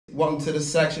Welcome to the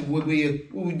section where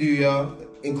we do, y'all.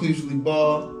 Inclusively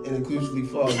ball and inclusively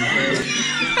fall.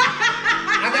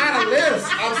 I got a list.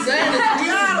 I'm saying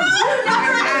exclusively.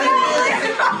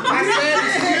 I said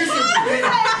exclusively.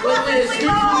 We're exclusively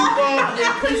ball and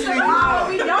inclusively ball.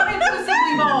 We don't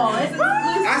inclusively ball. It's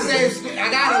exclusive. I said I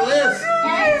got a list.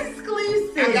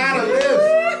 Exclusive. I got a list.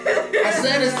 I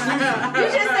said exclusive. You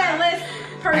just said list.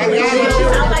 I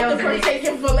like to partake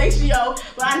in fellatio,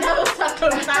 but I never sucked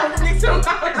on a thousand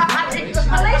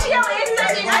Fellatio is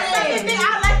sucking I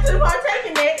like to partake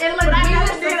in it, and like, but I we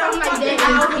never was did on on my my dick. dick.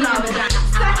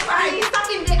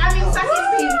 Sucking dick. I mean, sucking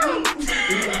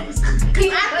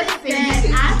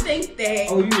penis. I think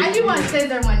that. I do want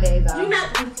scissor one day, though. You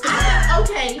not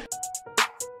okay.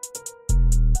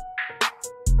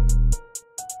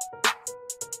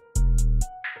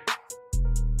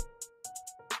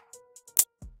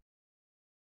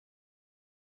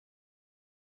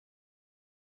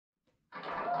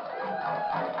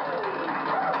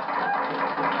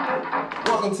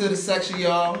 Welcome to the section,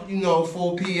 y'all. You know,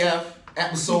 4PF,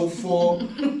 episode 4.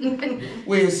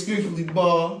 We're exclusively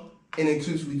ball and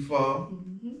exclusively fall.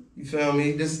 You feel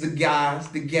me? This is the guys,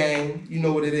 the gang. You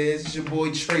know what it is. It's your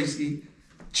boy Tracy,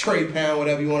 Trey Pound,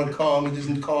 whatever you want to call me.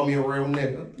 Just call me a real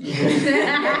nigga.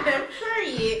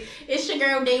 Period. It's your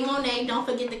girl Day Monet. Don't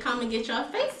forget to come and get your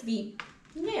face beat.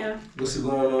 Yeah. What's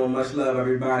going on? Much love,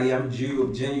 everybody. I'm Jew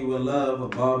of Genuine Love, a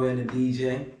barber and a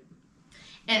DJ.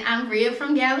 And I'm REAH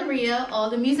from Galleria.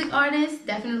 All the music artists,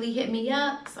 definitely hit me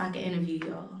up so I can interview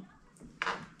y'all.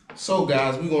 So,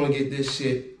 guys, we're going to get this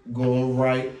shit going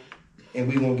right. And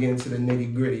we're going to get into the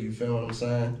nitty gritty. You feel what I'm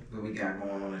saying? What we got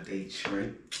going on today,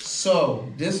 Trey?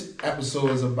 So, this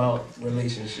episode is about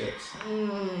relationships.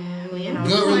 You know,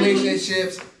 Good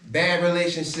relationships, bad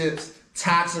relationships,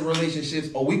 toxic relationships.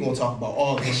 Oh, we gonna talk about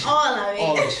all this shit. All of it.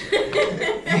 All that shit.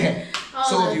 Yeah.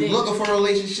 So if you're looking for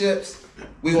relationships,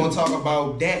 we gonna talk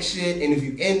about that shit. And if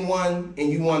you're in one and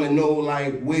you wanna know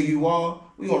like where you are,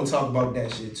 we gonna talk about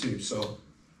that shit too. So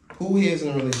who here is in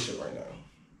a relationship right now?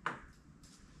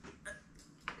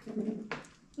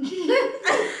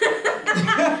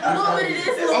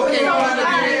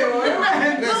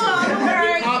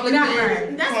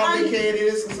 Complicated.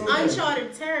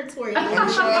 Uncharted territory. I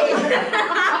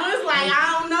was like,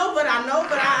 I don't know, but I know,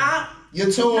 but I. You're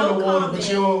toe on the water,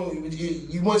 but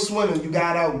you went swimming. You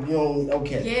got out. You don't.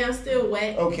 Okay. Yeah, I'm still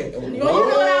wet. Okay. You know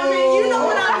what I mean. You know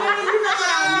what I mean. You know what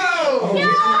I mean. You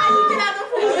know how you get out the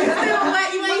pool. You're still wet.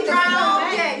 You ain't dry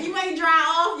off yet. You ain't dry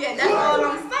off yet. That's all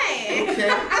I'm saying.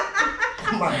 Okay.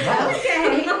 Oh my God.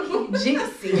 Okay.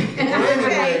 Juicy.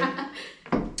 Anyway,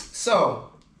 so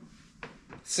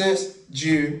since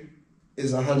Jew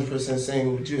is 100%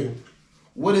 single Jew,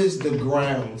 what is the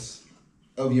grounds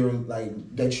of your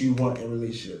that you want in a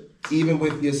relationship, even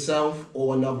with yourself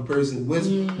or another person?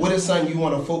 What is something you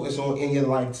want to focus on in your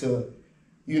life to,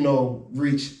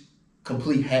 reach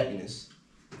complete happiness?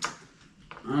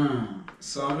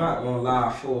 So I'm not gonna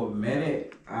lie. For a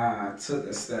minute, I took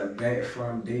a step back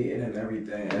from dating and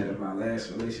everything after my last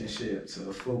relationship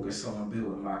to focus on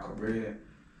building my career.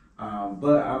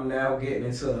 But I'm now getting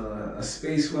into a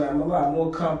space where I'm a lot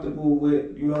more comfortable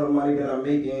with, the money that I'm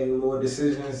making, more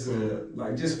decisions,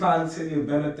 like just positive,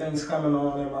 better things coming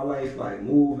on in my life, like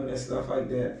moving and stuff like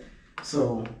that.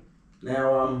 So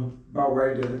now I'm about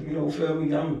ready to, feel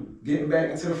me? I'm getting back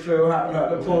into the field, hopping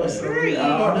out the porch.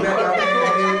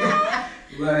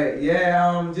 But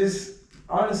yeah, just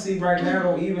honestly right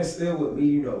now, even still with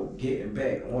me, getting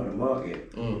back on the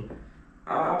market.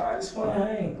 I just want to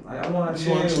hang. Like I want to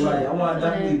chill. Like I want to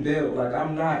definitely build. Like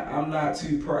I'm not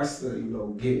too pressed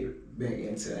to get back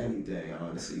into anything.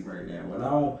 Honestly, right now, and I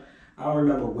don't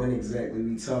remember when exactly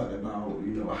we talked about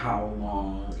how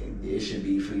long it should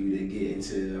be for you to get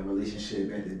into a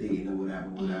relationship at the date or whatever.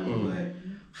 But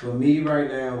for me right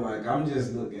now, like I'm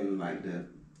just looking like to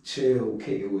chill,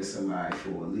 kick it with somebody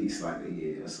for at least like a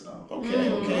year or so. Okay.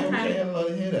 Love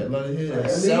to hear that. At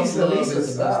least a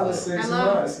solid 6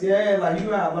 months. Yeah, like you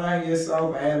gotta learn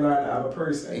yourself and learn the other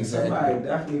person. Exactly. Somebody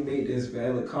definitely made this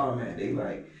valid comment.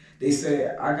 They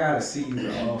said, I gotta see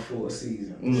you all for a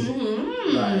season.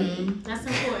 That's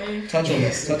important. Touch on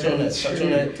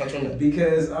that.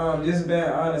 Because just being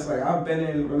honest, like I've been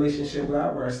in a relationship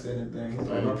without rusting and things.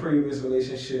 Like my previous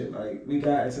relationship, like we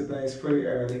got into things pretty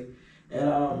early.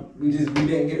 And we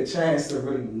didn't get a chance to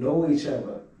really know each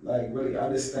other, like really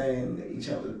understand each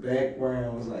other's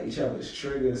backgrounds, like each other's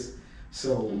triggers.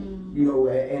 So, in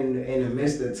the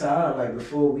midst of time, like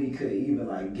before we could even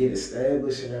like get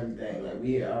established and everything, like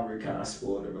we had already kind of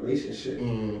spoiled the relationship,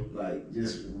 like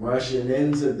just rushing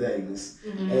into things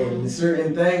and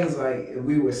certain things, like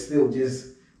we were still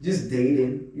just just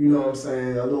dating, you know what I'm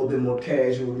saying, a little bit more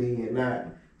casually and not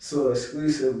so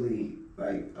exclusively.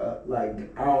 Like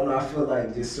I don't know, I feel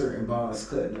like just certain bonds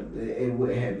couldn't, it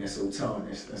wouldn't have been so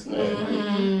tarnished. That's not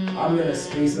like, I'm in a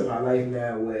space of my life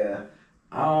now where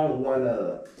I don't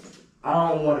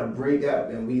wanna break up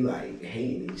and we like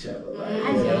hating each other. Like,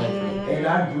 and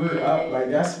I grew up, like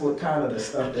that's what kind of the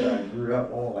stuff that I grew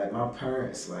up on. Like my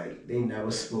parents, like they never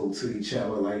spoke to each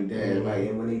other like that. Like,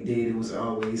 and when they did, it was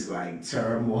always like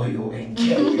turmoil and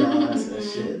chaos and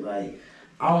shit. Like,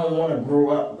 I don't want to grow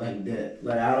up like that.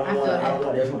 Like I don't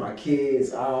want that for my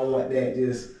kids. I don't want that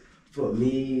just for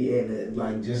me and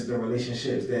like just the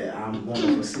relationships that I'm going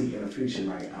to foresee in the future.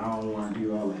 Like I don't want to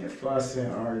do all that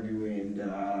fussing, arguing,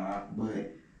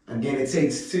 but again, it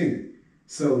takes two.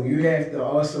 So you have to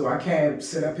also, I can't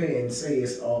sit up here and say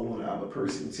it's all on the other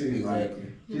person too. Like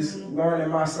just learning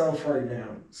myself right now.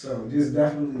 So just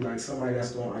definitely like somebody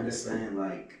that's going to understand,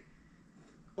 like,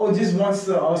 or just wants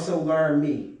to also learn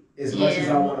me. As much as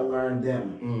I want to learn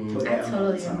them for that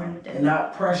amount of time. And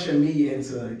not pressure me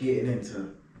into getting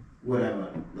into whatever.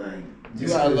 Like, you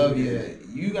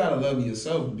gotta love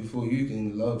yourself before you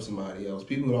can love somebody else.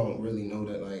 People don't really know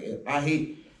that. Like, I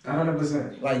hate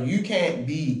 100%. Like, you can't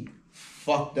be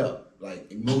fucked up,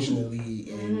 like emotionally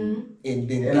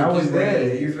and I was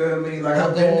there. You feel me? Like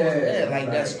I've been there. Like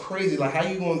that's crazy. Like how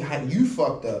you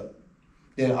fucked up.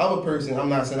 Then the other person, I'm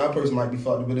not saying that person might be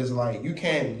fucked up, but it's like you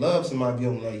can't love somebody if you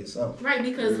don't love yourself. Right,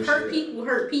 because hurt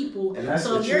people. And that's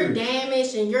so if you're truth.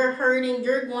 Damaged and you're hurting,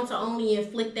 you're going to only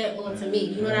inflict that onto me.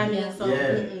 You know what I mean? So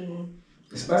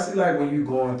especially like when you're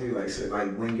going through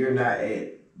like when you're not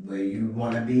at where you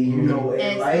want to be, you know,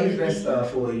 in life and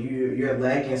stuff, or you're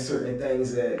lacking certain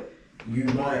things that you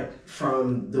want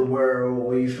from the world,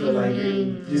 or you feel like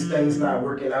just things not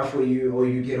working out for you, or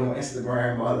you get on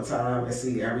Instagram all the time and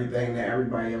see everything that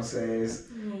everybody else says.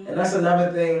 And that's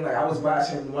another thing. Like I was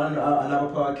watching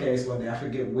another podcast one day, I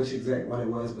forget which exact one it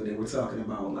was, but they were talking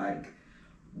about like,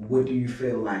 what do you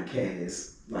feel like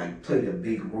has like played a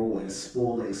big role in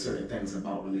spoiling certain things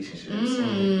about relationships?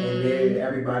 And then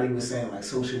everybody was saying like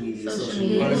social media.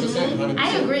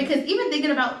 I agree, because even thinking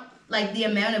about like the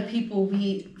amount of people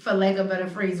we, for lack of a better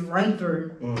phrase, run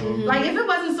through. Like if it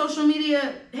wasn't social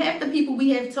media, half the people we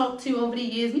have talked to over the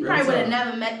years, we probably would have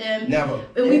never met them. Never.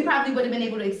 And we probably would have been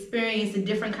able to experience a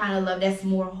different kind of love that's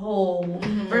more whole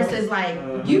versus like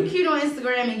you cute on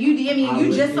Instagram and you DM me and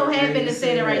you just so happen to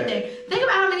say the right thing. Think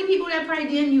about how many people that probably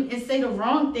DM you and say the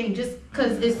wrong thing just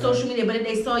because it's social media, but if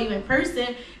they saw you in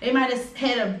person, they might have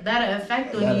had a better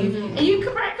effect on you. And you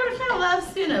could have found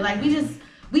love sooner. Like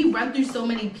we run through so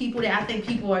many people that I think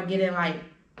people are getting like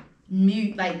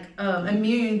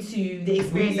immune to the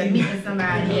experience of meeting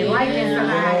somebody and liking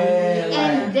somebody,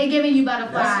 and they giving you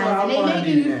butterflies and they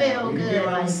making you feel good. You know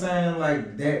what I'm saying?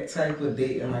 Like that type of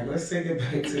date, and like let's take it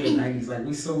back to the 90s. Like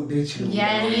we so digital.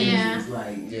 It's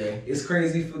like it's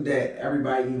crazy for that.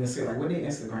 Everybody even say like, what did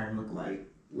Instagram look like?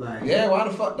 Like why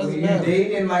the fuck does it matter?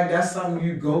 Dating, like that's something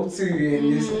you go to,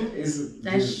 and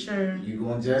that's true. You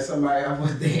gonna judge somebody off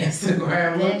what their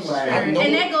Instagram look like, and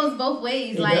that goes both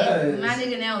ways. Like my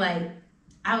nigga now, like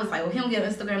I was like, well, he don't get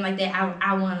Instagram like that.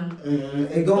 I want him.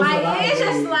 It goes like it's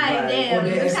just like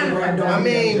damn. I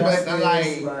mean, but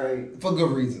like for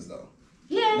good reasons though.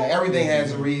 Yeah. Like everything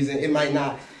has a reason. It might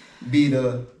not be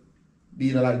the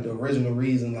like the original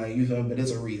reason, like you feel me, but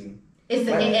it's a reason. It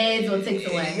adds or takes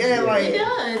away. Yeah, like it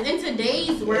does in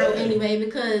today's world anyway.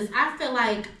 Because I feel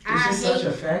like I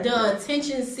hate the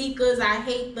attention seekers. I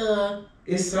hate the.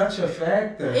 It's such a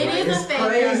factor. It is a factor.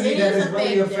 Crazy that it's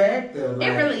really a factor. Like,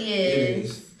 it really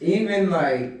is. Even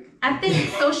like. I think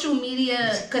social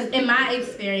media, because in my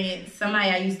experience, somebody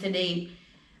I used to date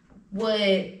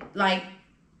would like,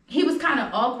 he was kind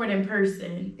of awkward in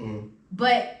person.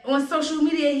 But on social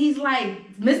media, he's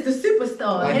like Mr.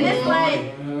 Superstar. And it's like,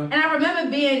 and I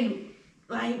remember being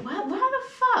like, why the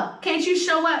fuck can't you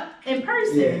show up in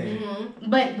person?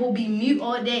 But will be mute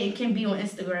all day and can be on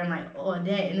Instagram like all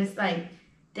day. And it's like,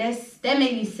 that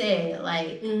made me sad.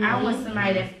 Like, I want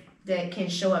somebody that can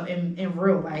show up in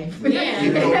real life. People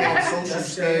don't have social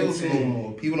skills no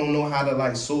more. People don't know how to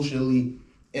like socially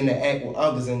interact with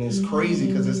others. And it's crazy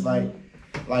because it's like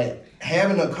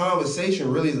having a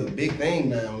conversation really is a big thing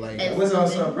now. Like it was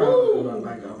also a problem about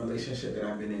like a relationship that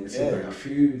I've been in. Like a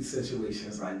few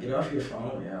situations, like get off your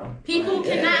phone, yo. People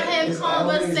cannot have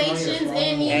conversations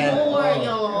anymore,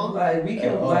 y'all. Like we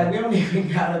can, like we don't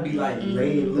even gotta be like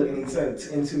looking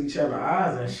into each other's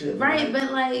eyes and shit. Right,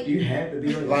 but like you have to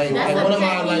be like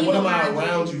what am I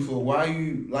around you for? Why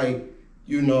you like?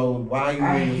 You know, why you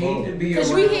I hate to be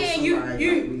because we hear like,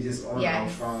 we just on our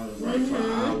phone like, for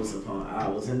hours upon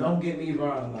hours. And don't get me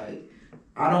wrong, like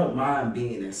I don't mind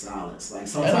being in silence. Like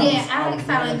sometimes I like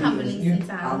silent company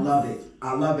sometimes. I love it.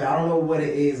 I don't know what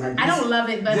it is. Like I don't love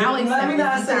it, but I'll accept it.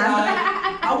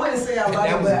 I wouldn't say I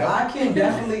love it, but I can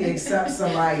definitely accept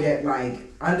somebody that like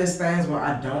understands when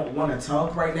I don't want to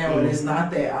talk right now, and it's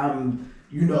not that I'm.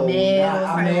 I'm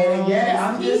mad.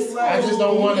 Yeah, I'm just like, I just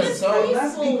don't want to talk.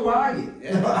 Let's be quiet.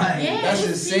 Let's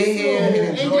just sit here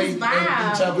and enjoy each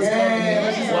other's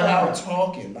company without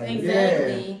talking. Like,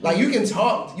 exactly. Like you can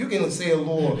talk. You can say a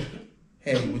little,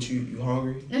 hey, what you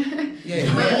hungry?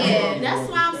 That's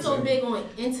why I'm so big on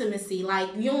intimacy.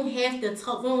 Like you don't have to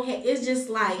talk. It's just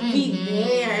like be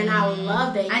there, and I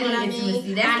love that. You know what I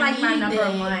mean? That's like my number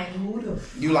one.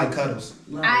 You like cuddles?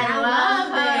 I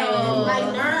love cuddles. Like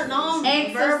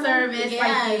acts of service.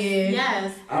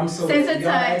 Yes. I'm so sense of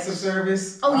acts of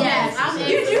service. Oh yes.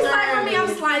 You slide for me, I'm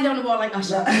sliding down the wall like, oh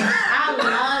shit. I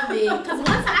love it. Cause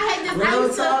once I had this, real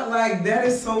talk, like that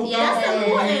is so. Yeah, that's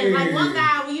important. Like one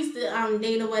guy we used to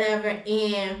date or whatever,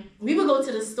 and we would go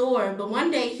to the store, but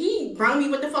one day he brought me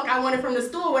what the fuck I wanted from the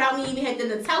store without me even having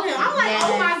to tell him. I'm like,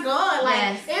 oh my god,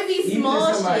 like it'd be small even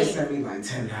if somebody shit. sent me like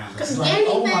 $10. Like,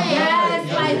 anything, oh my god,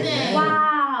 like that.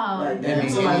 Wow. Like that.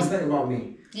 Somebody's thinking about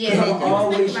me. Yeah, I'm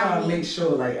always trying to make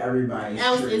sure like everybody's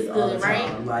straight is all the good, time.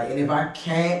 right? Like, and if I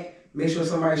can't make sure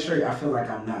somebody's straight, I feel like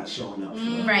I'm not showing up.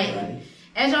 Right.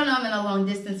 As y'all know, I'm in a long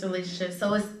distance relationship,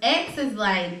 so ex is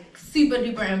like super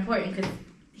duper important because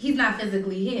he's not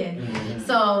physically here.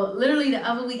 So literally the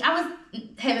other week, I was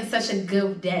having such a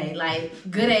good day, like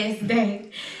good ass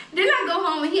day. Then I go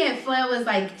home and he had flowers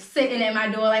like sitting at my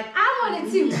door. Like I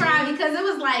wanted to cry because it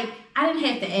was like I didn't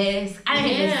have to ask. I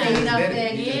didn't have to say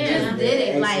nothing. Just did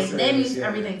it. Like that means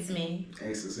everything to me.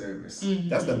 Acts of service.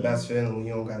 That's the best feeling when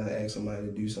you don't gotta ask somebody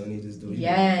to do something. You just do it.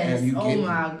 Yes. Oh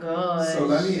my god. So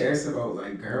let me ask about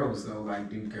like girls though. Like,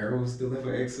 do girls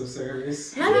deliver acts of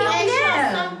service? Let me ask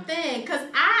you something, cause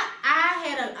I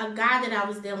had a guy that I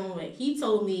was dealing with. He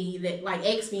told me that like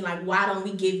asked me like, why don't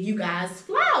we give you guys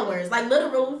flowers, like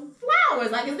literal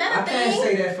flowers? Like, is that a thing? I can't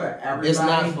say that for everybody. It's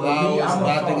not flowers, but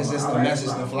I think it's just a message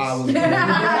to flowers.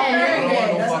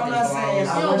 That's what I'm not saying.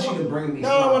 I want you to bring me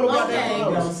flowers. No, I want to you know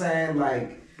what I'm saying?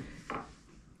 Like,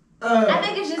 I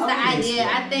think it's just the idea.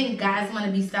 I think guys want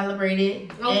to be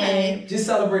celebrated. Okay. Just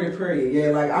celebrate it, period.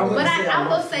 Yeah, like I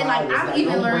will say, like I'm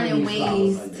even learning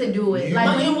ways to do it.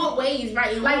 Like in what ways,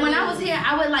 right? Like when I was here,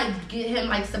 I would like get him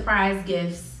like surprise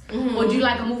gifts. Or do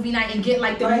like a movie night and get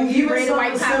like the movie red and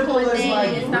white popcorn thing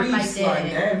and stuff like that. Like,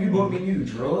 damn, you bought me new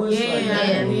drawers.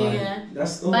 Yeah.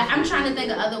 That's but I'm trying to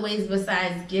think of other ways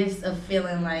besides gifts of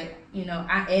feeling like,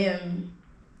 I am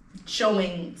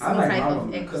showing some type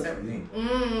of extra.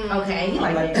 Okay, he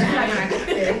like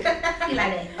that. He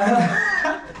like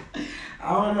that.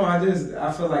 I don't know.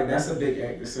 I feel like that's a big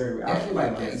act of service. I feel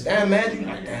like that. Damn, man, you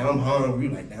like, damn, I'm hungry.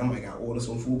 You like, damn, I gotta order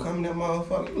some food. Come that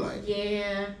motherfucker. You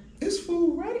like, it's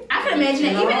food, right? I can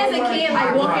imagine that. Even as a kid,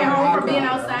 like walking home from being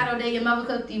outside all day, your mother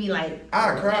cooked, you be like,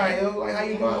 I cry, yo. Like, how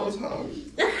you know I was hungry?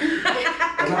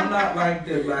 And I'm not like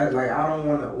that. Like I don't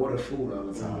want to order food all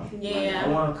the time. Yeah. Like, I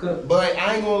want to cook. But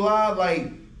I ain't gonna lie,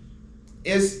 like,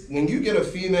 it's when you get a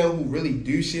female who really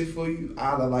do shit for you,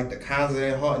 out of like the kinds of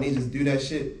their heart, and they just do that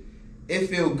shit, it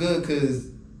feel good because,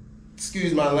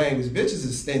 excuse my language, bitches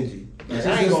is stingy. Like,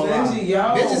 I ain't gonna lie.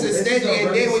 Bitches is stingy,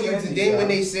 and then when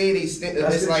they say they stingy,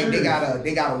 it's like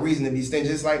they got a reason to be stingy.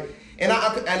 It's like, and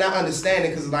I understand it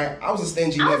because like I was a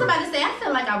stingy nigga. I was about to say I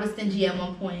feel like I was stingy at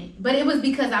one point, but it was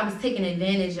because I was taken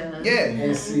advantage of. Yeah.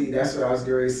 And see, that's what I was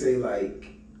going to say. Like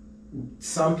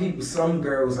some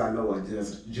girls I know are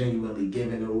just genuinely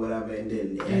giving or whatever, and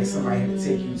then somebody had to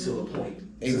take you to a point.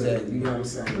 Exactly. You know what I'm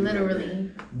saying?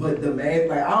 Literally. But the man,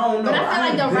 like, I don't know. But I feel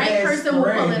like the right person will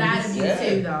pull it out of you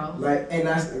too, though. Like, and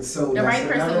that's so. The right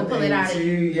person will pull it out of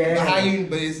you. Yeah.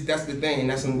 But that's the thing.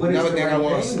 That's another thing I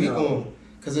want to speak on.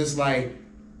 Because it's like,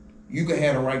 you could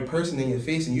have the right person in your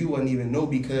face and you wouldn't even know,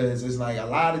 because it's like a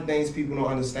lot of things people don't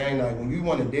understand. Like when you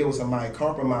want to deal with somebody,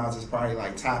 compromise is probably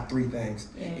like top 3 things.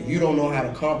 Yeah. If you don't know how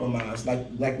to compromise,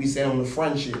 like we said on the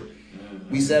friendship,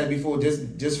 we said it before,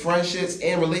 just friendships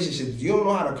and relationships. If you don't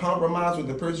know how to compromise with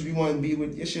the person you want to be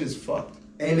with, your shit is fucked.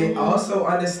 And then also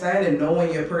understanding,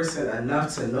 knowing your person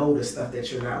enough to know the stuff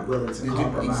that you're not willing to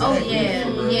compromise. Oh yeah.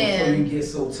 Before you get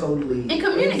so totally. And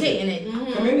communicating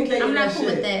it. Communicating. I'm not cool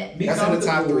with that. That's in the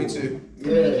top 3 too.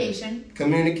 Communication. Yeah.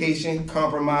 Communication,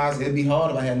 compromise. It'd be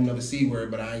hard if I had another C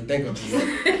word, but I ain't think of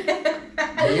it.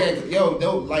 But yeah,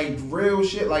 like real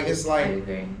shit. Like it's like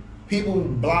people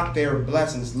block their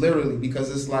blessings literally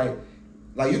because it's like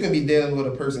you can be dealing with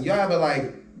a person. Y'all ever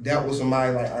like dealt with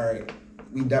somebody like, all right,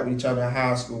 we dealt with each other in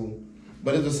high school,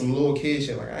 But it was some little kid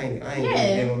shit. Like I ain't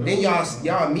Yeah. Then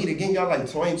y'all meet again. Y'all like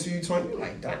 22, 20. You're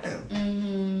like, damn.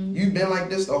 Mm-hmm. You've been like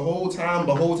this the whole time.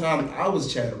 The whole time I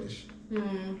was childish.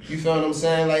 You feel what I'm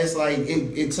saying? Like it's like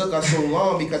it took us so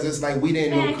long because it's like we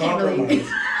didn't know compromise.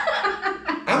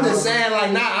 I'm just saying,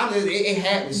 like, it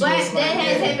happened. So but like, that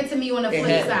has happened to me on the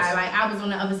flip side. happens. Like, I was on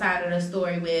the other side of the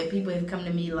story where people have come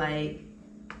to me like,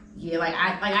 yeah, like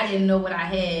I didn't know what I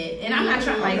had, and I'm not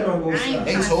trying like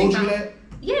They told you that?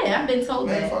 Yeah, I've been told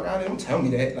Man, that. fuck out of here. Don't tell me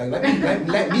that. Like,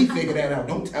 let me figure that out.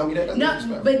 Don't tell me that. That's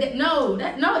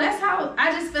That's how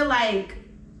I just feel like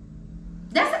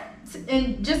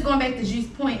and just going back to Juice's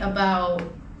point about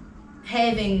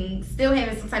still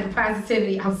having some type of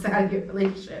positivity outside of your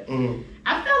relationship. Mm-hmm.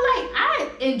 I feel like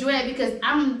I enjoy it because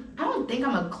I don't think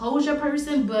I'm a closure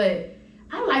person, but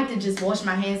I like to just wash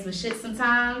my hands with shit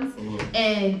sometimes. Mm-hmm.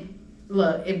 And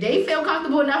look, if they feel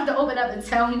comfortable enough to open up and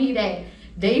tell me that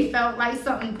they felt like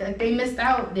something that they missed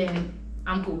out, then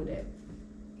I'm cool with it.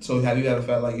 So have you ever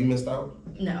felt like you missed out?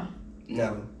 No.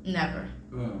 Never. Never.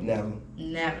 Never.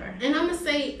 Never. And I'm gonna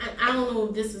say, I don't know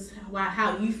if this is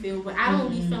how you feel, but I don't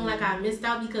be feeling like I missed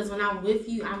out because when I'm with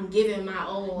you, I'm giving my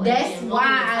all. That's why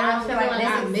I don't feel like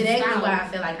that's exactly why I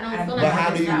feel like I don't feel like. But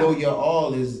how do you know your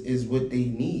all is what they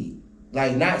need?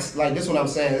 Like not like this. What I'm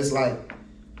saying is like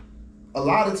a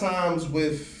lot of times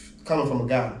with coming from a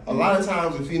guy, a lot of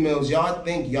times with females, y'all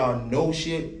think y'all know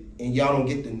shit and y'all don't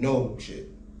get to know shit.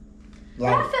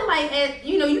 Like, I feel like at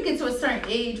you get to a certain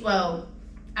age. Well,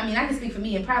 I mean, I can speak for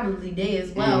me and probably Day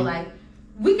as well. Mm-hmm. Like,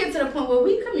 we get to the point where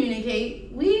we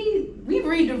communicate, we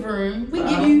read the room, we give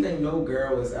you. I don't think no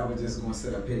girl is ever just gonna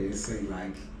sit up here and say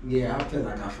like, yeah, I feel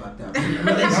like I fucked up. That's what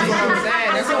I'm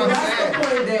saying. That's what I'm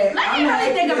saying. Let me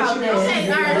really think about this.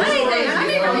 Okay, all right. Let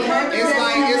me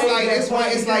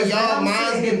It's like y'all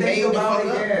minds be made the fuck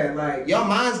up. Yeah, like y'all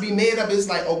minds be made up. It's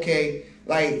like okay,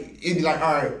 like it'd be like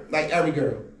all right, like every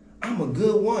girl, I'm a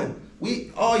good one.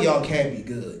 All y'all can't be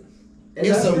good.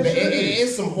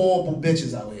 It's some horrible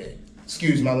bitches out here.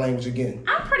 Excuse my language again.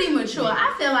 I'm pretty mature.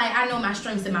 I feel like I know my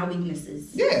strengths and my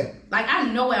weaknesses. Yeah. Like I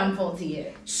know where I'm faulty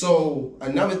at. So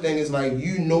another thing is like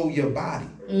you know your body.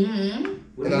 Mm-hmm.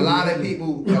 And a lot of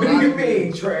people.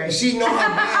 TRAE? She know her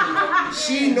body.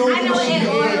 She know who she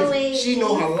is. She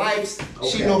know her likes. Okay.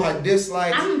 She know her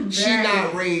dislikes. She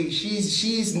not ready.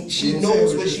 She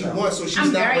knows what she wants, so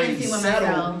she's not ready to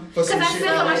settle for some shit. Because I spend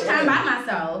so much time by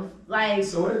myself. Like.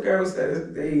 So what the girls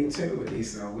that they ain't chill with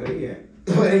themselves? Where they at?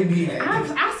 Where they be at?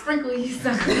 I sprinkle you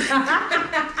something.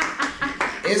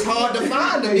 It's hard to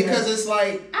find them because it's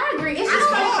like. I agree. It's just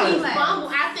hard.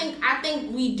 I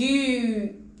think we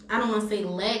do. I don't want to say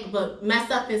lack, but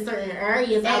mess up in certain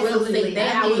areas. Absolutely. I will say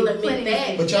that. I will admit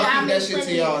that. But y'all keep that shit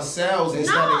to yourselves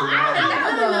instead of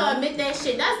I'm gonna admit that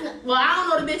shit. That's not, well, I don't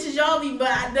know the bitches y'all be,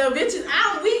 but the bitches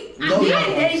we I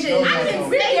can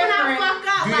say when I fuck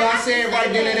up. Do y'all say it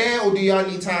right then and there, or do y'all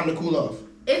need time to cool off?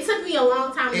 It took me a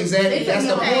long time. Exactly. That's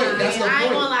the point. That's the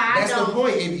point. That's the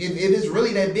point. If it's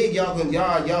really that big, y'all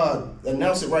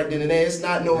announce it right then and there. It's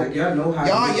not no. Like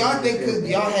y'all think because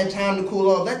y'all had time to cool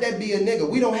off. Let that be a nigga.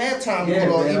 We don't have time to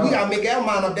cool off. We gotta make our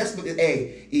mind up. That's what.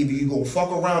 Hey, either you gonna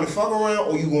fuck around,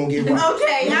 or you gonna get right.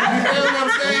 Okay. You know what I'm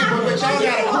saying? But y'all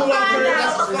gotta cool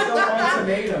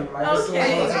off.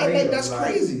 Okay. That's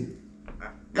crazy.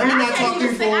 Let me not talk to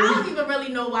you for a week. I don't even really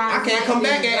know why. I can't come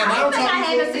back and I don't think I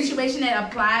have a situation that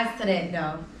applies to that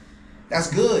though. That's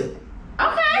good.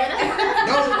 Okay.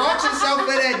 Don't watch yourself for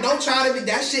that. Don't try to be.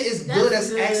 That shit is good.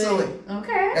 That's excellent.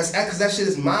 Okay. That's because that shit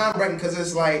is mind breaking because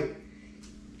it's like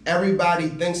everybody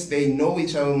thinks they know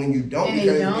each other when you don't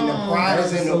because the pride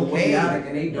is in the way.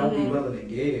 And they don't be willing to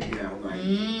give, you know, like.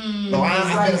 No,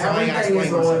 everything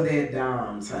is on that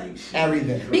dime type shit.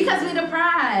 Everything. Because we're the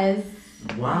prize.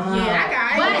 Wow. Yeah, I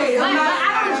got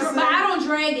it. But I don't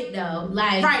drag it though.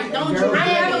 Like, right, don't drag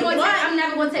it. I'm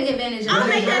never gonna take advantage of it. I'll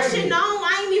make that shit known.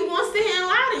 I ain't even want to sit here and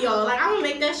lie to y'all. Like, I'm gonna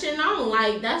make that shit known.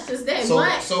 Like, that's just that.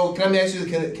 So can I ask you,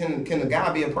 can the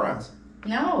guy be a prize?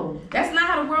 No, that's not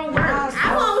how the world works.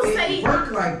 I won't say work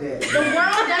like that. The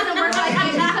world doesn't work like that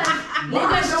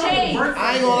because niggas change.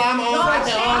 I ain't gonna lie, I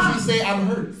can honestly say I'm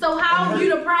hurt. So how are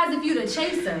you the prize if you the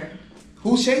chaser?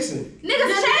 Who's chasing? Niggas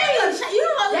change. You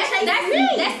don't know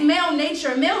that's male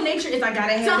nature. Male nature is I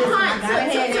gotta have this. I gotta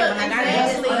have that. I gotta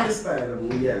have this.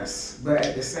 Understandable, yes. But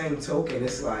at the same token,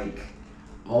 it's like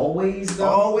always though.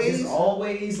 Always. It's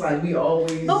always like we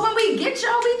always. But when we get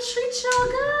y'all, we treat y'all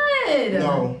good.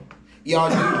 No, y'all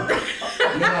do.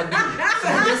 Y'all do. So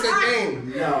this the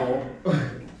thing. No.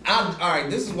 All right.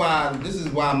 This is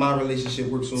why my relationship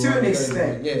works so well. To an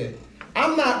extent. Yeah.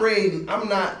 I'm not ready.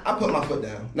 I put my foot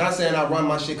down. Not saying I run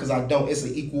my shit because I don't. It's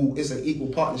an equal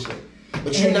partnership.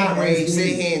 But you're not ready to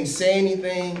sit here and say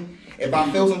anything. If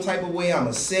I feel some type of way, I'ma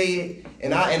say it.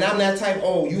 And I'm that type,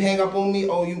 oh, you hang up on me,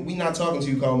 oh, we not talking to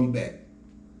you, call me back.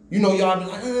 You know, y'all be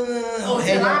like, oh,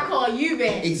 till I call you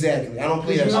back. Exactly. I don't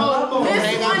play that shit. Oh, this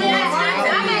hang up one, on me. I'm at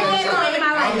that point in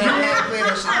my life. I'm not play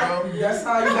that shit, bro. That's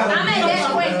how you I'm at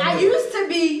that point. I used to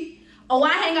be, I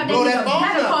hang up, Blow they that phone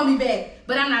gotta up. call me back.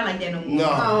 But I'm not like that no more. No.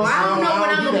 Oh, I don't know when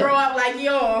I'm gonna grow up like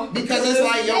y'all. Because it's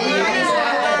like, yo, you gotta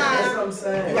stop that. That's what I'm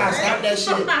saying. You gotta stop that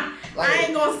shit. Like, I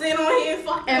ain't gonna sit on here and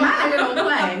fuck. And my nigga don't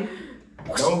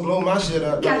play. don't blow my shit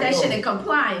up. Got that shit in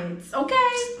compliance, okay?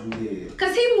 Yeah.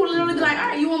 Cause he will literally be like, all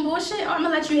right, you want bullshit? Or I'm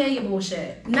gonna let you have your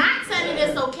bullshit. Not saying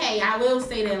it's okay. I will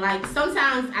say that, like,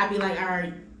 sometimes I be like, all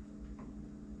right,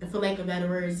 for lack of better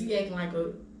words, you acting like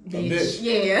a bitch.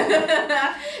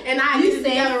 Yeah. And I You used to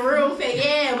say- get a real fake.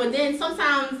 Yeah, but then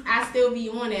sometimes I still be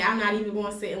on it. I'm not even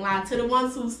going to sit and lie. To the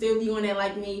ones who still be on it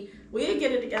like me, we'll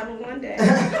get it together one day.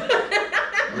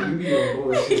 You be on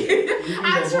bullshit.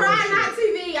 I try not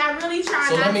to be. I really try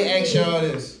So not to let me ask be. y'all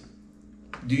this.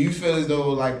 Do you feel as though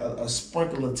like a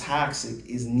sprinkle of toxic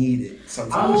is needed I'm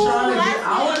sometimes? trying to get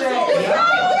out of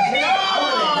that.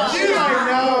 You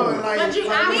don't know. Like, But you,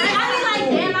 I mean, like,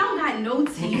 damn, I don't got no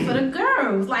tea for the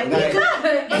girls. Like, we Like- good.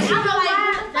 And And you know I'm like,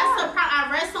 what? That's the problem. I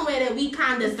read somewhere that we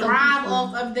kind of So thrive beautiful.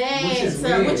 off of that,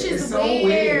 Which is so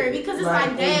weird. because it's like,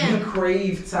 and damn. we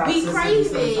crave toxicity We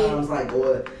crave it. sometimes, like,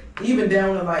 or even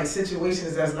down to like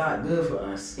situations that's not good for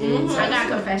us. Mhm. I got a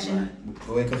confession.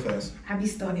 Go ahead, confess. I be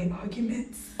starting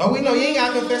arguments. Oh, we know you ain't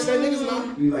gotta confess that, niggas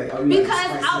know. You like, oh, you Because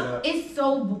like to spice it up. it's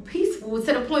so peaceful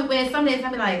to the point where some days I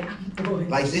be like, I'm bored.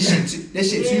 Like this shit too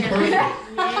perfect.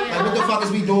 Like what the fuck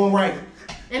is we doing right?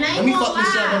 And I Let ain't me gonna fuck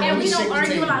this shit up. lie. Let And me we shake don't the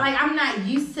argue a table. lot. Like, I'm not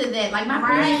used to that. Like, my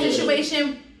Right. previous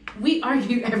situation, we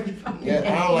argue every fucking Yeah, day.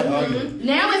 I don't like arguing.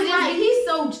 Now it's just, Right. he's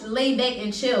so laid back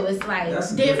and chill. It's like,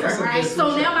 That's different, that's a right? good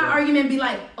so switch now up, my though. argument be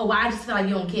like, oh, well, I just feel like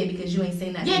you don't care because you ain't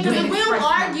saying nothing. Yeah, You because ain't if we don't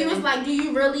expressed argue, nothing. it's like, do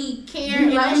you really care? You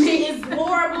And love that me? shit is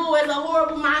horrible. It's a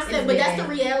horrible mindset. It's But that's bad. the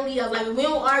reality of, like, if we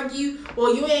don't argue or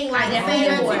you ain't like I saying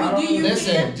definitely nothing to me, do you care?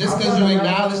 Listen, just because you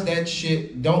acknowledge that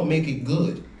shit don't make it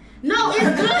good. No, it's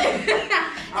good.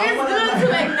 It's good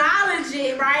to acknowledge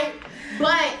it, right?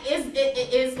 But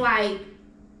it's like,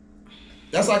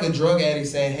 That's like a drug addict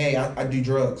saying, "Hey, I do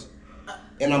drugs,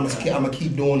 and I'm gonna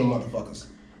keep doing them motherfuckers."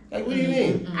 Like, what do you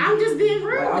mean? I'm just being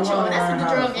real Well, with I y'all. wanna That's what learn the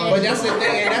how drug to fuck. addict But that's the is.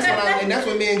 thing, and that's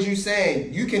what me and you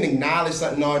saying. You can acknowledge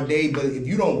something all day, but if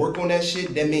you don't work on that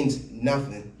shit, that means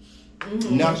nothing.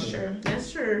 Mhm, Nothing. That's true.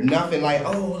 That's true. Nothing. Like,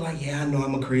 oh, like yeah, I know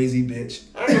I'm a crazy bitch.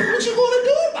 I don't know what you gonna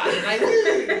do about it.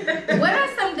 Like, What are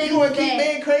some you things gonna keep that,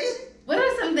 being crazy? what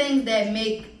are some things that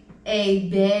make a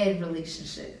bad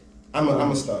relationship? I'm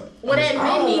gonna start. What that I men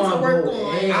don't need to wanna work go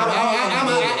on. in.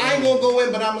 I ain't gonna go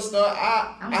in, but I'm gonna start.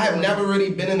 I have going. never really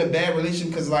been in a bad relationship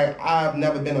because like I've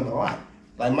never been in a lot.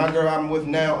 Like my girl I'm with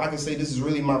now, I can say this is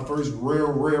really my first real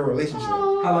relationship.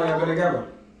 Oh. How long y'all been together?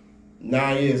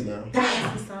 9 years now.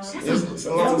 It's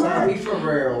a long That's time. we for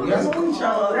real. Y'all know each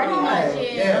other. Pretty much,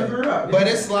 yeah. Y'all grew up. But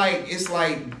it's like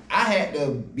I had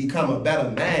to become a better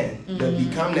man to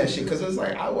become that shit. Cause it's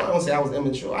like I won't say I was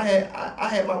immature. I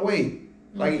had my way.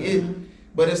 Like it,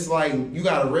 but it's like you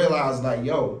gotta realize like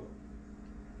yo,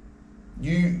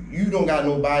 you don't got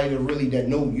nobody to really that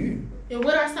know you. And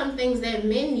what are some things that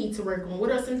men need to work on?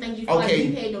 What are some things you feel like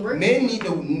you had to work men on?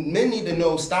 need to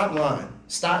know stop lying.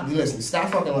 Stop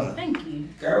fucking lying. Thank you.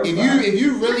 Girls, If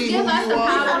you really who Give us you the We are,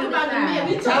 power. talk about the men.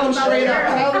 We tell talk them about straight the up.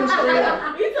 girls. Tell them straight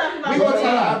up. We talk about We the gonna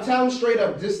girls. tell them straight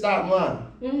up. Just stop lying.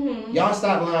 Mm-hmm. Y'all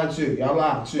stop lying too. Y'all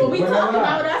lie too. But we When talk they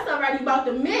lie. about us already about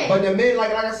the men. But the men,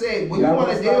 like I said, when you Y'all want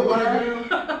to wanna deal with stop a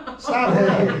girl, stop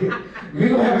lying. we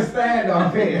gonna have a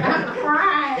standoff here. I'm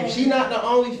crying. If she not the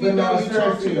only female But you no,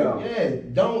 talk to, seriously, yeah,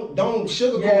 don't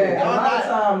sugarcoat it. Yeah, a Y'all lot of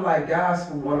not. time, like guys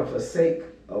who want to forsake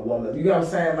a woman. You know what I'm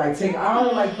saying? Like I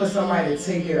don't like for somebody to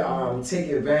take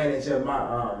advantage of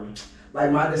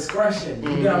my discretion. You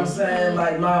know what I'm saying?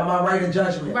 Like my right of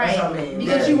judgment. Right. That's what I mean.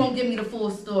 Because yeah. you won't give me the full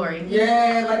story.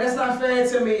 Yeah, like that's not fair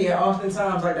to me. And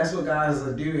oftentimes, like that's what guys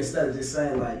will do instead of just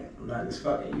saying like I'm not just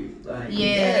fucking you. Like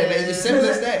Yeah. It's as simple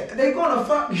as that. They gonna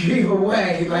fuck you either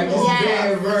way. Like it's Yes.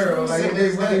 dead real. Like if Simple they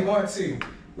as really that. want to.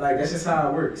 Like that's just how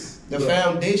it works. The But-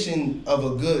 foundation of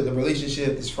a good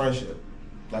relationship is friendship.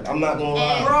 Like I'm not gonna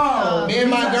lie. Bro, Me and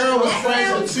my girl was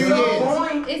friends for 2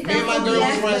 years. It Me and my sounds girl was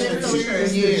yes, friends but for it's so 2 true.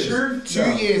 It's the years. truth, 2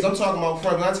 though. years. I'm talking about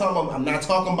friends. I'm not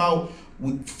talking about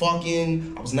we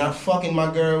fucking. I was not fucking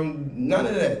my girl. None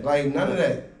of that. Like none of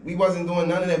that. We wasn't doing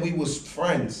none of that. We was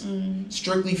friends.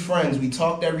 Strictly friends. We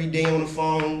talked every day on the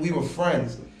phone. We were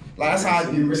friends. Like that's how You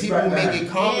people respect make that. it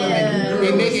complicated. Yeah.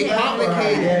 They make it Yeah.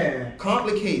 complicated. Yeah.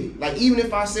 Complicated. Like even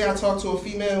if I say I talk to a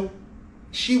female,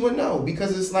 she would know,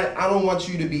 because it's like, I don't want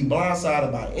you to be blindsided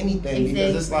about anything,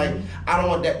 because it's like, I don't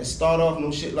want that to start off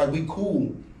no shit like we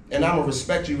cool and I'm gonna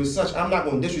respect you as such. I'm not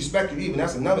gonna disrespect you even.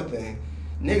 That's another thing.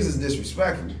 Niggas is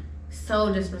disrespectful.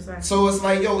 So disrespectful. So it's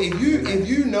like, yo, if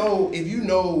you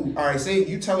know, all right, say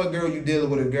you tell a girl you dealing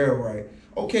with a girl, right?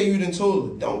 Okay, you done told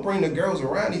her. Don't bring the girls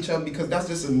around each other, because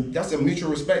that's a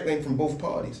mutual respect thing from both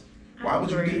parties. Why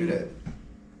would you do that?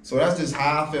 So that's just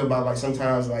how I feel about, like,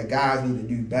 sometimes, like, guys need to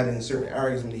do better in certain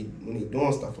areas when they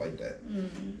doing stuff like that.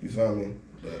 You feel me?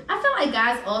 But I feel like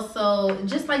guys also,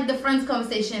 just like the friends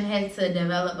conversation, had to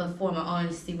develop a form of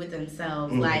honesty with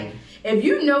themselves. Like, if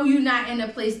you know you're not in a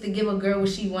place to give a girl what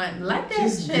she want, let that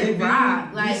just shit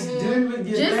rock. Like, just do with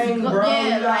your thing, bro.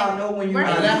 Yeah, you gotta know when you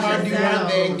let her do her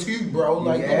thing too, bro.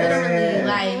 Like, literally,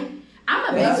 like,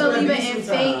 I'm a big believer in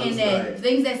fate, and that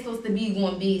things that's supposed to be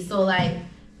gonna be. So, like,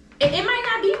 it might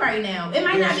not be right now. It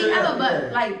might not be ever,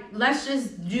 but like, let's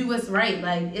just do what's right.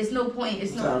 Like, it's no point.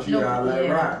 It's sometimes you gotta let it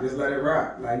rock. Just let it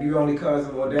rock. Like, you only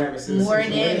causing more damage to the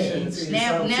situation.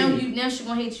 Now she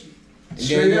gonna hate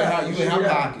you. You in her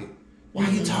pocket. Why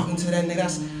you talking to that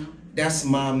nigga? That's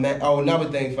my man. Oh,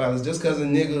 another thing, fellas. Just cause a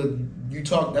nigga you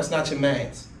talk, that's not your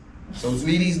mans. So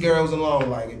leave these girls alone.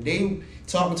 Like, if they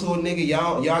talking to a nigga,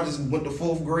 y'all just went to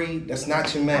 4th grade, that's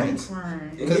not your mans.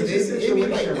 Because it be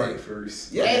like right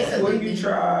first. Yeah. Before you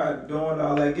try doing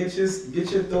all that, get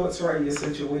your thoughts right, your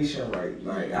situation right.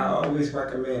 Like, I always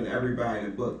recommend everybody in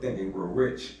the book Think and Grow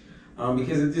Rich.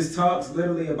 Because it just talks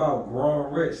literally about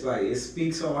growing rich. Like, it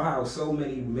speaks on how so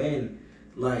many men,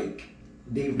 like,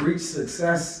 they reach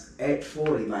success at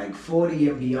 40. Like, 40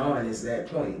 and beyond is that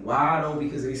point. Why though?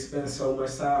 Because they spend so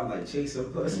much time, like,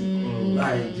 chasing pussy.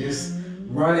 Like, just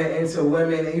running into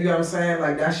women, and you know what I'm saying?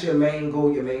 Like, that's your main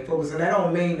goal, your main focus. And that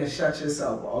don't mean to shut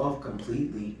yourself off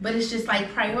completely. But it's just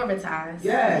like prioritize.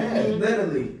 Yeah,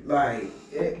 literally.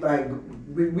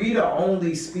 We the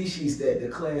only species that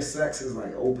declares sex as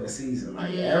like open season.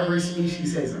 Like, every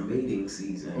species has a mating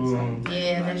season.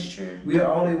 Yeah, that's true. We the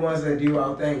only ones that do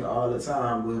our thing all the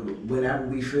time. Whenever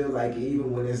we feel like,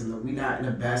 even when we not in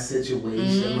the best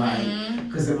situation, like,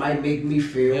 because it might make me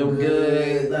feel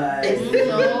good. Like, it's so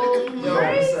you know what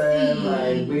I'm saying?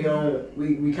 Like,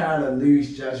 we kind of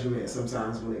lose judgment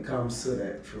sometimes when it comes to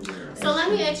that, for real. So let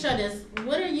me ask you this: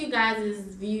 what are you guys'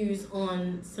 views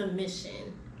on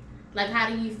submission? Like, how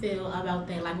do you feel about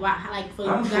that? Like, why? Like, for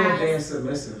I'm you guys, being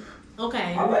submissive.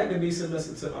 Okay. I like to be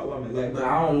submissive to my woman, like, but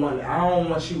I don't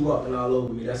want you walking all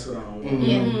over me. That's what I don't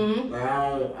want. Like,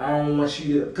 I don't want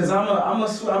you to, cause I'm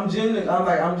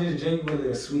just genuinely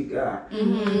a sweet guy.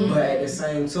 But at the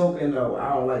same token, though,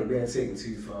 I don't like being taken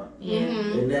too far.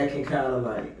 And that can kind of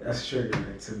like, that's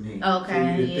triggering to me.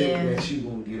 Okay. For you to think that you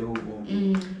won't get over on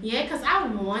me. Yeah, cause I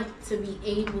want to be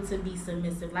able to be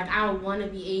submissive. Like, I want to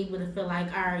be able to feel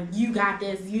like, all right, you got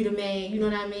this, you the man. You know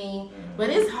what I mean? But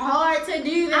it's hard to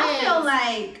do that. I feel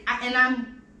like, and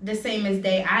I'm the same as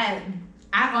Day, I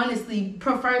honestly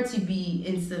prefer to be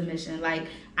in submission. Like,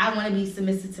 I want to be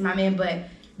submissive to my man, but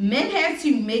men have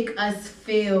to make us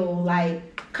feel like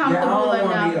comfortable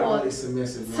enough to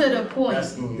the point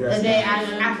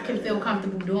that I can feel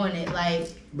comfortable doing it.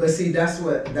 Like, but see, that's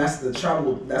the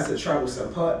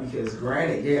troublesome part, because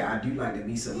granted, yeah, I do like to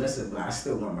be submissive, but I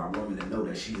still want my woman to know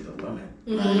that she's a woman.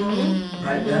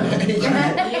 Right now. You know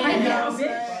what I'm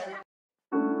saying?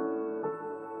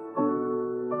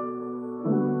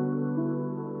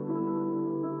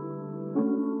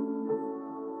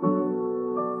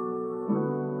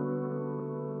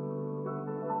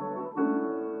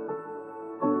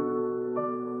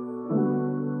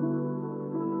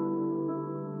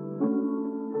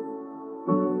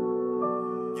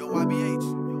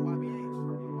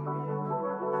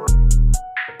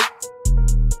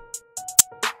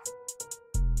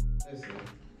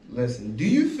 Listen, do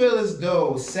you feel as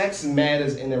though sex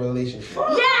matters in a relationship?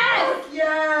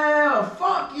 yes!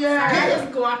 Fuck yeah! I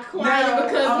just go quiet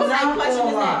because I'm not question gonna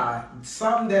is lie.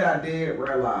 Something that I did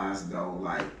realize though,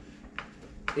 like,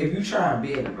 if you try and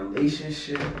be in a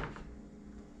relationship,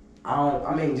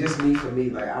 just me for me,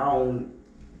 like, I'm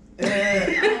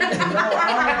learning,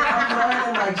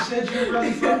 like, should you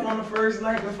really fuck on the first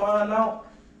night to find out?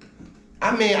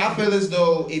 I mean, I feel as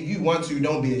though if you want to,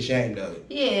 don't be ashamed of it.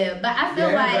 Yeah, but I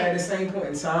feel like, but at the same point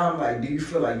in time, like, do you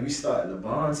feel like you starting to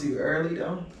bond too early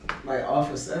though? Like,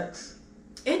 off of sex?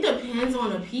 It depends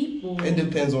on the people. It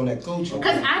depends on that culture.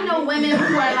 Because I know women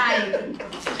who are like, it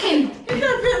depends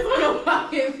on the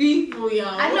fucking people,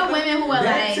 y'all. I know women who are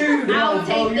that like, too, I'll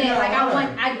take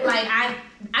that.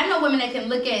 I know women that can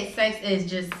look at sex as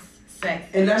just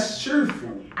sex. And that's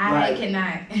truthful. I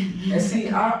cannot. And see,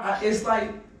 it's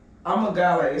like, I'm a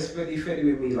guy like it's 50-50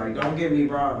 with me. Like, don't get me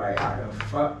wrong. Like, I can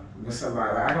fuck with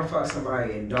somebody. Like, I can fuck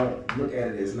somebody and don't look at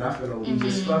it as nothing or we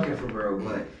just fucking for real.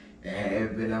 But there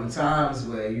have been them times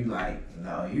where you like,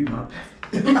 no, you my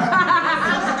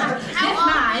How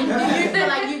often do you feel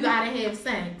like you gotta have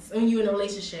sex when you in a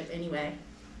relationship anyway?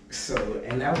 So,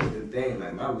 and that was the thing,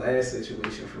 like my last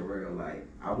situation for real, like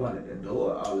I wanted to do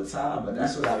it all the time, but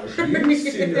that's what I was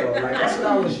used to though. Like that's what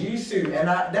I was used to. And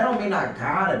that don't mean I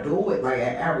gotta do it like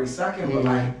at every second, but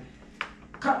like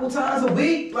a couple times a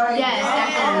week. Like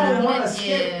I don't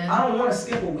wanna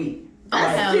skip a week.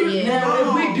 Like, now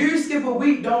if we do skip a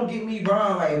week, don't get me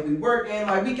wrong, like if we working,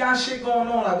 like we got shit going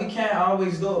on, like we can't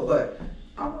always do it, but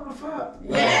I wanna fuck.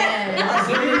 Like,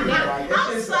 like,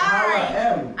 that's just how I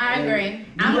am. I agree.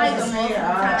 I'm like the most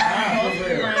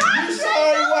I'm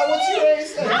sorry, what you ain't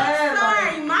saying? I'm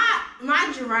sorry, my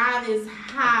drive is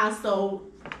high, so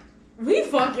we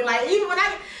fucking like even when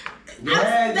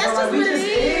that's just what it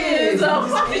is.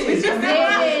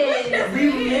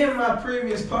 Me and my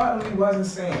previous partner, we wasn't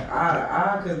saying eye to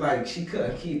eye because like she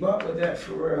couldn't keep up with that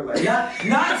for real. Like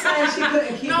not saying she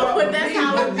couldn't keep up with me,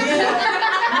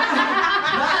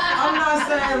 I'm not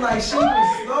saying like she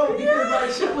was slow because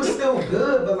like she was still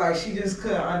good, but like she just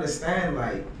couldn't understand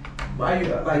like why you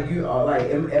like you are like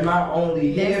am I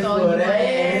only here for that?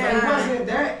 And it wasn't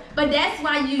that. But that's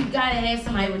why you gotta have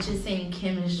somebody with your same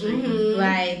chemistry,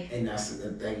 like. And that's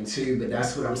the thing too. But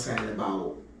that's what I'm saying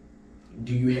about.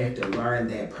 Do you have to learn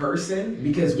that person?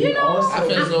 Because we also. I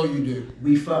feel as though you do.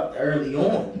 We fucked early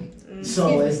on,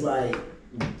 so it's like.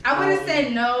 I would have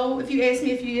said no if you asked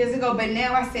me a few years ago, but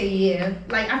now I say yeah.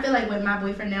 Like I feel like with my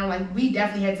boyfriend now, like we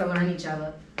definitely had to learn each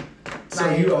other. So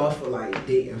like, you all for like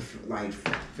dating, like,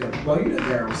 well, you're the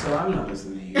girl, so I'm not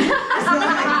listening to you.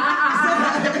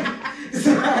 It's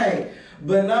like,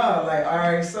 but no, like, all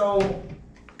right, so,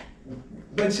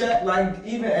 but like,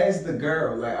 even as the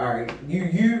girl, like, all right,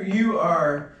 you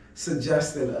are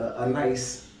suggesting a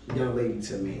nice young lady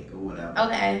to me or whatever.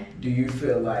 Okay. Do you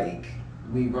feel like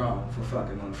we wrong for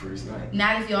fucking on the first night?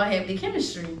 Not if y'all have the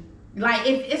chemistry. Like,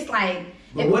 if it's like.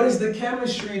 But what is the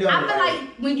chemistry though? I feel like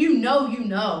when you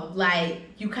know, like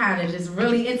you kind of just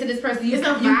really into this person. It's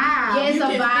a vibe. Yeah, it's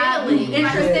a vibe.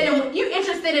 You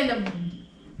interested in the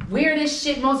weirdest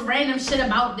shit, most random shit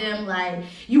about them. Like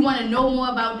you want to know more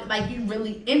about. Like you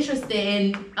really interested.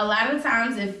 And a lot of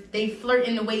times, if they flirt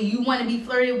in the way you want to be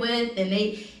flirted with, and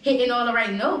they hitting all the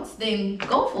right notes, then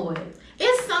go for it.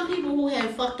 It's some people who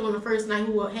have fucked on the first night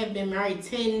who have been married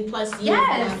 10 plus years.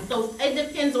 Yes. Now. So it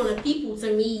depends on the people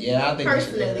to me. Yeah, I think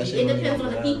personally. It depends on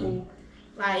the people.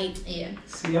 Like, yeah.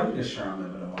 See, I'm just trying to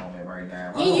live in the moment right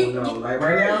now. I don't know. Like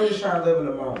right now, I'm just trying to live in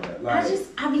the moment. Like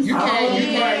you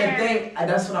can't think.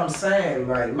 That's what I'm saying.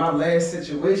 Like my last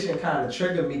situation kind of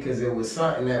triggered me because it was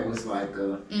something that was like,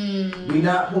 we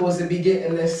not supposed to be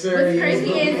getting this serious.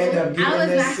 What's crazy is end up getting I was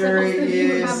this not supposed to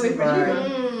be with my serious.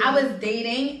 boyfriend. I was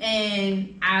dating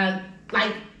and I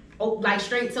like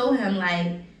straight told him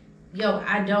like, yo,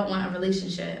 I don't want a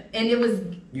relationship. And it was.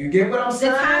 You get what I'm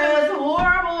saying? The timing was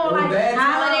horrible. Like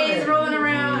holidays rolling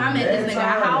around. I'm at this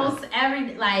nigga house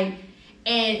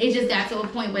and it just got to a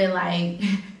point where like,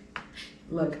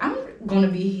 look, I'm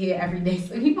gonna be here every day,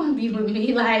 so you gonna be with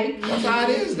me. Like that's how it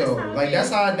is though. Like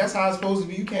that's how it's supposed to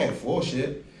be. You can't force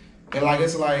it. And like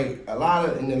it's like a lot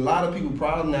of people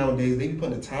problem nowadays, they be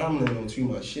putting a time limit on too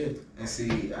much shit. And see,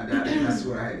 that's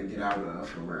what I had to get out of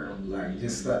for real. Like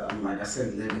just like I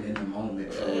said, living in the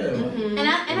moment for real. Mm-hmm. And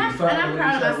I'm proud of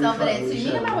myself for that too.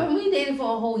 Me and my boyfriend, we dated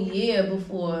for a whole year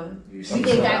before we got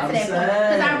to that point.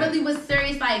 Because I really was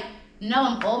serious. Like, no,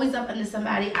 I'm always up under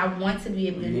somebody. I want to be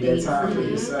able to date. You need that time for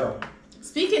yourself.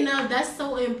 Speaking of, that's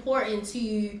so important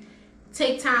to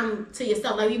take time to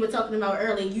yourself. Like we were talking about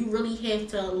earlier, you really have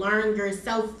to learn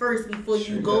yourself first before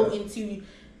you go into,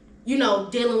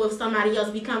 dealing with somebody else,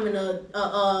 becoming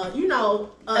a unit.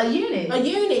 A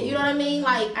unit, you know what I mean?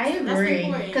 Like I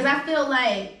agree, because I feel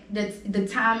like the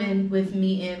timing with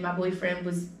me and my boyfriend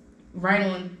was right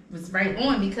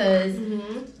on because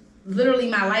literally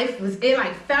my life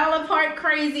fell apart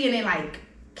crazy and it like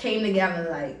came together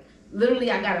like.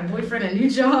 Literally, I got a boyfriend, a new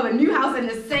job, a new house in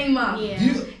the same month. Yeah.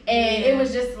 And it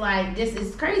was just like, this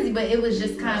is crazy. But it was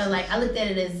just kind of like, I looked at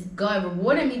it as God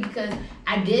rewarding me because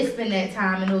I did spend that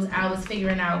time and those hours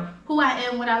figuring out who I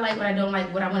am, what I like, what I don't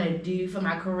like, what I want to do for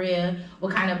my career,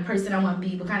 what kind of person I want to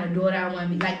be, what kind of daughter I want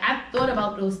to be. Like, I thought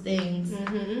about those things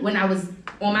when I was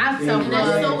on my self-love. And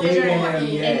that's so important.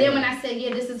 And then when I said,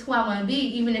 yeah, this is who I want to be,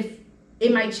 even if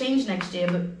it might change next year,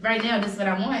 but right now this is what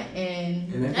I want,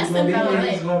 and that's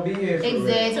gonna be here.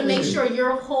 Exactly. To make sure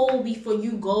you're whole before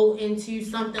you go into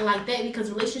something like that,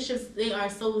 because relationships, they are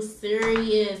so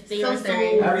serious. They are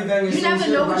serious. Everything is you so never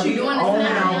serious. know what you're doing.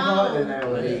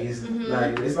 Nowadays.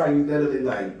 Like it's like you literally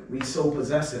like we so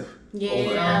possessive. Yeah.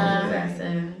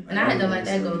 And I had to let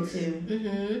that go too.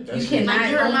 You cannot.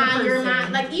 Like you're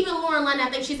mine. Like even Lauren London, I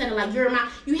think she said it. Like you're mine.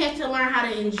 You have to learn how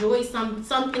to enjoy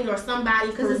something or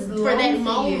somebody for that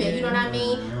moment. You know what I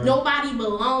mean? Nobody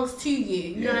belongs to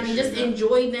you. You know what I mean? Just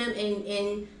enjoy them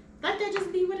and let that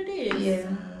just be what it is.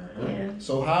 Yeah.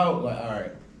 So how? Like, all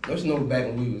right. Let's know back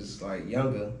when we was like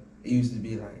younger. It used to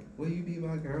be like, will you be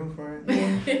my girlfriend?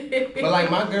 But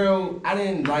like my girl, I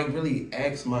didn't like really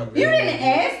ask my girl. You didn't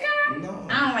ask her? No.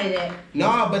 I don't like that.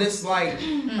 No, but it's like,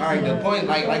 all right, the point,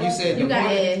 like you said,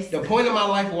 the point of my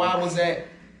life where I was at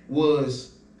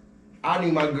was I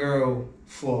knew my girl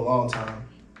for a long time.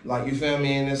 Like, you feel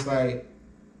me? And it's like,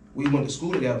 we went to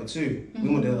school together too. We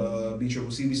went to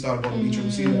BCCC. We started going to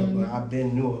BCCC together, but I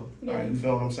been knew her. Like, you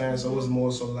feel what I'm saying? So it was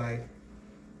more so like,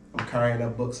 I'm carrying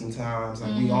up books sometimes.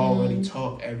 Like, we already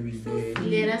talk every day.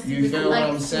 Yeah, that's you feel what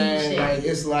I'm saying? Like,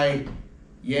 it's like,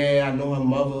 yeah, I know her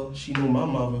mother. She knew my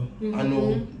mother. I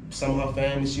know some of her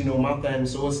family. She know my family.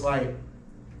 So it's like,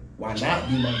 why not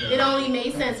be my girlfriend? It only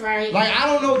made sense, right? Like, I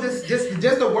don't know, just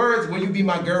the words, "will you be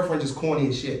my girlfriend," just corny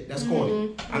as shit. That's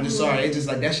corny. I'm just sorry. It's just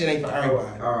like, that shit ain't for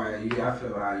everybody. All right, I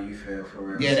feel how you feel for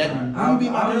real. Yeah, will you be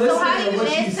my girlfriend? So how do you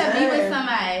ask to be with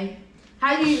somebody?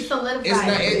 How do you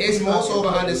solidify it's more so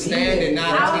of understanding,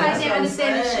 not I don't like that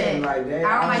understanding shit. Like that. I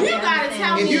don't like you that. Gotta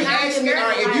tell if me.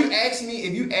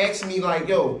 you ask me, like,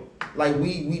 yo, like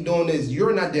we doing this,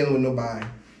 you're not dealing with nobody.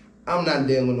 I'm not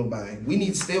dealing with nobody. We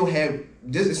need to still have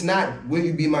this. It's not, will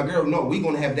you be my girl? No, we're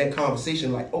gonna have that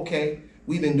conversation. Like, okay,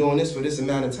 we've been doing this for this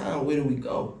amount of time. Where do we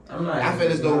go? I feel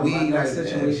as though we like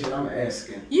situation. I'm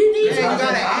asking. You need to. You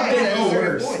gotta ask at a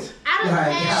certain point.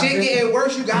 Shit getting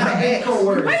worse. You gotta ask. Wait,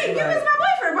 you was my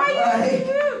boyfriend.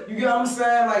 Why you get what I'm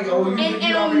saying? Like, oh,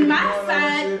 and on my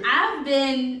side, I've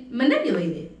been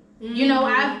manipulated. You know,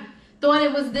 I've thought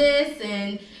it was this,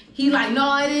 and he like,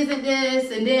 no, it isn't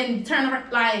this, and then turn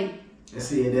around like. And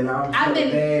see, and then I've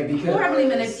been horribly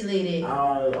manipulated.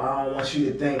 I don't want you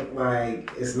to think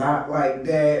like it's not like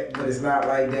that, but it's not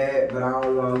like that. But I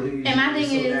don't want to lose. And my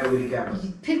thing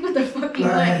is, pick what the fuck you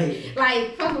want.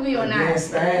 Like, fuck with me or not.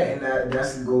 And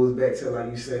that goes back to,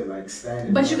 like you said, like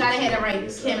standing. But you gotta have the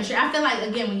right chemistry. I feel like,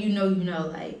 again, when you know,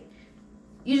 like,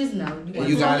 you just know.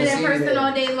 You talk to that person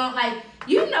all day long, like,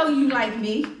 you know you like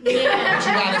me.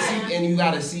 Yeah. You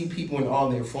gotta see people in all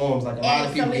their forms. Like, a lot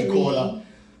of people get caught up.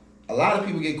 A lot of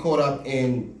people get caught up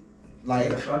in, like,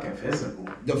 the fucking physical.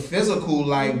 The physical,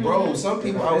 like, bro, some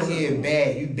people out here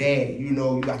bad. You bad. You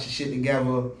know, you got your shit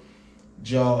together.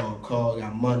 Job, car,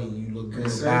 got money. You look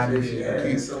good. Body,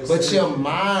 cute. But your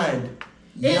mind.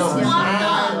 It's fucked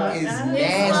up. Is nasty.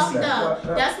 It's fucked up.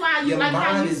 That's why you like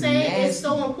how you said it's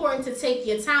so important to take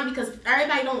your time, because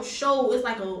everybody don't show. It's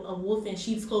like a wolf in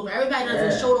sheep's clothing. Everybody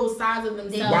doesn't show those sides of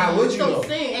themselves. Why would you? So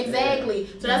soon, exactly.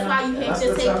 So that's why you have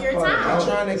to take your time. I'm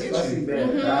trying to get you.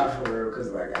 For real,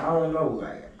 because like I don't know,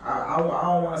 like I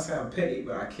don't want to sound petty,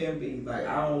 but I can be like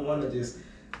I don't want to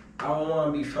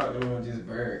be fucking on just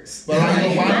birds. But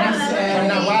like,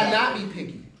 why not be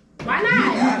picky? Why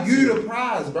not? You the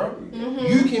prize, bro.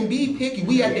 You can be picky.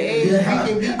 We at the age we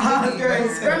can be picky.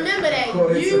 Remember that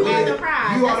you are the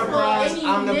prize. You are the prize.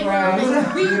 I'm the prize.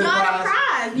 We are the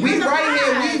prize. We right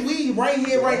here. We right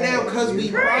here right now because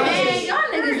we prize. Hey, y'all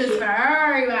niggas is for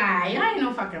everybody. Y'all ain't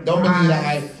no fucking. Don't believe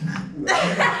that. I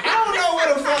don't know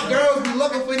where the fuck girls be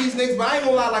looking for these niggas, but I ain't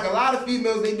gonna lie. Like, a lot of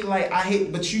females, they be like, I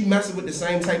hate, but you messing with the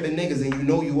same type of niggas, and you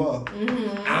know you are.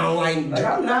 I don't like.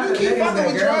 I'm not you keep fucking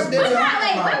with drugs.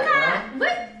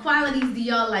 What qualities do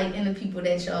y'all like in the people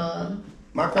that y'all?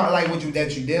 My quality, like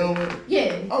that you dealing with.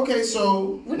 Yeah. Okay,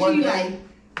 so what do you like?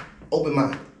 Open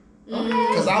mind.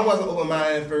 Because I wasn't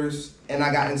open-minded at first, and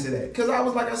I got into that. Because I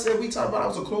was, like I said, we talked about, I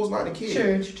was a closed-minded kid.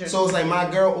 True. So it's like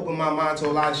my girl opened my mind to a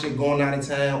lot of shit going out of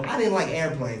town. I didn't like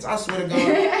airplanes. I swear to God.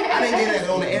 I didn't get that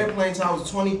on the airplane until I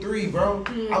was 23, bro.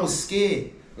 I was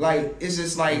scared. Like, it's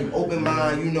just like open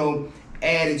mind, you know,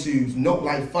 attitudes. No,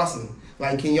 like fussing.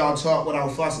 Like, can y'all talk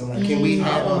without fussing? Like, can we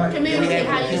have communicate?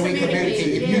 Can we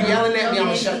communicate? If you yelling at me, I'm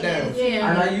gonna shut down. Yeah.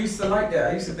 And I used to like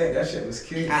that. I used to think that shit was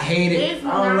cute. I hate it.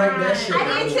 I don't like that shit.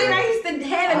 I did too. I used to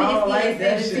have a nigga like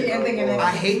that shit.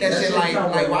 I hate that shit.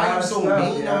 Like, why you so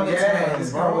mean all the time,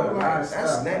 bro?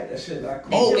 That shit like.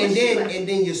 Oh, and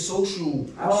then your social.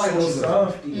 I don't like no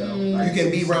softy though. You can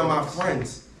be around my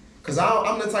friends. Cause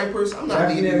I'm the type of person, I'm not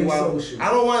leaving you out. I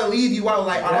don't want to leave you out.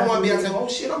 Like, I don't want to be out saying, oh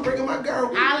shit, I'm bringing my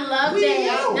girl. I love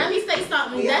that. Let me say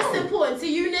something. That's important to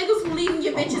you niggas who leaving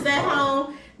your bitches at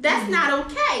home. That's not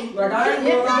okay. Like, I ain't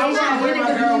gonna lie, I'm bringing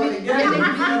my girl with the game. Hold on,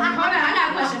 I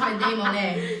got a question for Dame on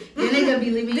that. Your nigga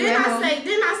be leaving you at home?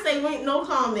 Didn't I say no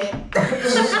comment?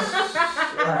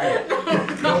 Right.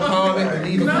 No comment, but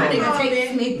leave a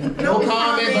comment. No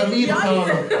comment, but leave a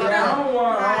comment.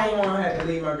 I don't want to have to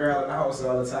leave my girl in the house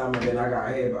all the time and then I got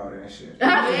to hear about it and shit.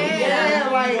 Yeah,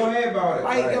 like, go ahead about it.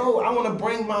 Like, yo, I want to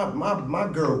bring my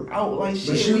girl out like shit.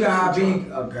 But you got to be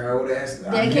a girl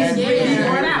that can bring you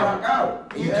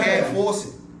out. You can't force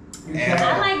it.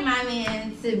 I like my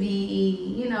man to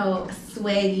be, you know,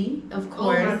 swaggy, of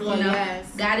course. Oh my God, you know,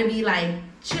 yes. gotta be like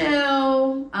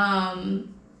chill,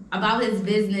 about his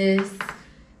business.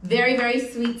 Very, very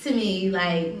sweet to me,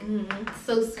 like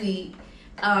so sweet.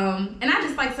 And I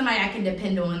just like somebody I can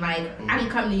depend on. Like I can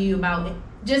come to you about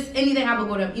just anything I would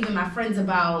go to even my friends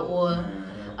about, or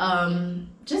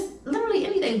just literally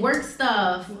anything, work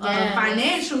stuff,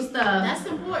 financial stuff. That's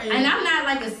important. And I'm not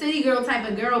like a city girl type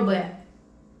of girl, but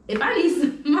if I need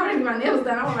some money to my nails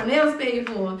done, I want my nails paid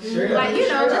for. Like, you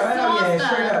know, just small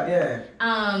stuff.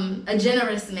 A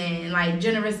generous man, like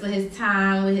generous with his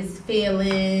time, with his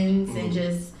feelings, and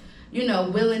just, you know,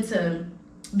 willing to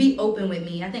be open with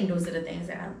me. I think those are the things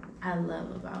that I love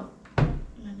about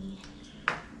money.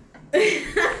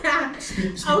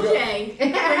 Okay,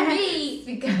 for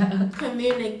me,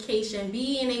 communication,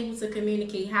 being able to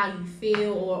communicate how you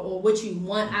feel or what you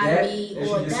want out of me,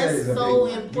 or that's so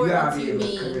important to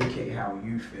me. Communicate how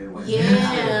you feel.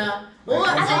 Yeah. Or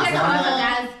I think that's all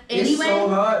guys anyway. It's so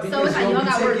hard because it's like y'all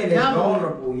got work double.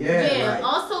 Vulnerable. Yeah. Like,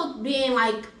 also being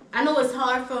like, I know it's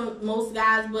hard for most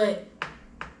guys, but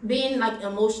being like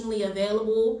emotionally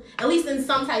available, at least in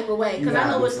some type of way, because I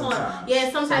know it's hard.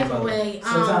 Yeah, some type of way.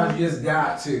 Sometimes you just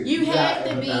got to. You have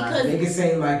to be, because make it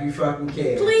seem like you fucking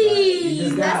care.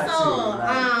 Please, that's all.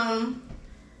 Like,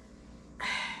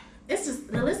 it's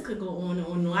just, the list could go on and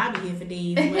on and on. I'll be here for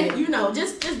days, but you know,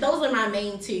 just those are my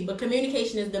main two. But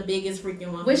communication is the biggest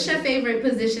freaking one. What's your favorite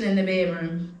position in the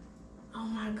bedroom? Oh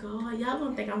my God, y'all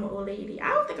don't think I'm an old lady. I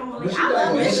don't think I'm an old lady. I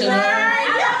love missionary.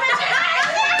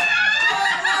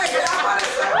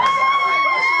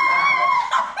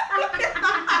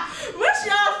 What's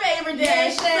your favorite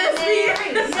dish? I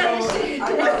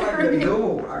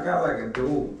got like a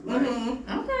duel. Like,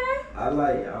 Okay. I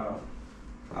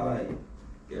like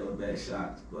giving back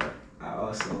shots, but I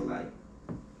also like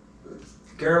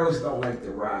girls don't like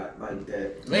to ride like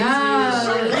that.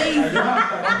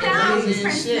 Lazy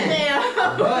shit.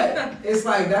 But it's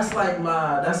like that's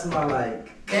my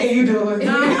like. Can you do it?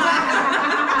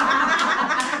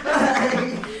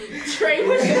 Trey,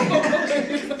 what's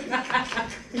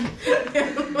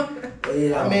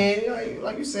I mean,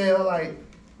 like you said,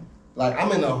 like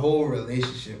I'm in a whole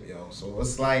relationship, yo. So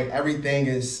it's like everything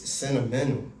is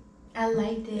sentimental. I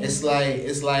like that. It's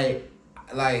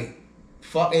like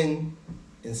fucking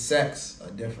and sex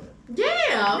are different.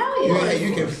 Yeah.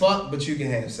 You can fuck, but you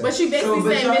can have sex. But you basically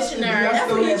saying missionary.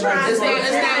 That's what you're trying to say.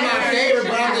 It's not my favorite,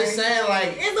 but I'm just saying,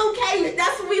 like, it's okay.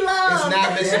 That's what we love. It's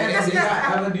not missionary. Did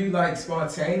y'all ever do like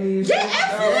spontaneous? Yeah,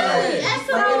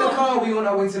 absolutely. Like in the car, we on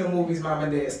our way to the movies, mom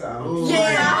and dad style. No,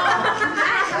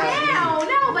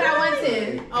 but I want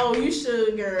to. Oh, you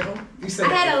should, girl. I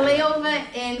had a layover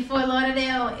in Fort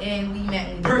Lauderdale, and we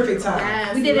met. Perfect time.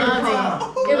 Yes, We did it in the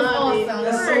car. It was awesome.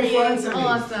 That's so fun to me.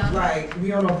 Awesome. Like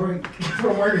we on a break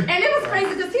from work. And it was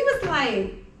crazy because he was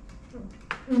like,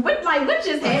 what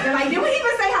just happened? Like, did we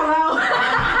even say hello?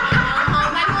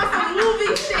 Like on some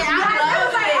movie shit. I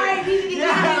love it. All right, we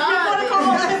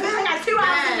got 2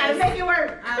 hours. Gotta make it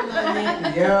work. I love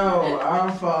it. Yo,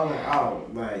 I'm falling out.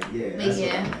 Like, yeah. That's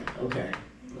Yeah. Okay.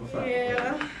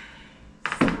 Yeah.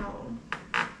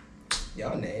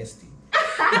 Y'all nasty.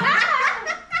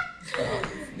 So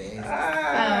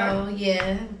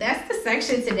yeah, that's the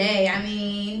section today. I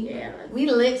mean, we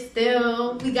lit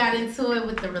still. We got into it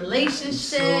with the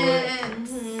relationship.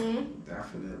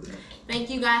 Definitely. Thank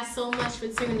you guys so much for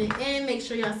tuning in. Make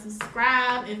sure y'all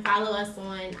subscribe and follow us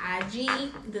on IG.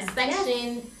 The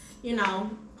section, you know,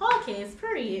 podcast.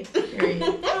 Period. I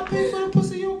pay for the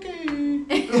pussy, okay?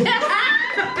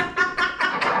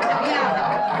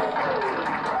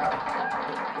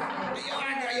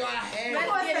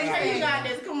 You got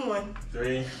this. Come on.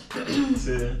 3,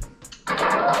 2.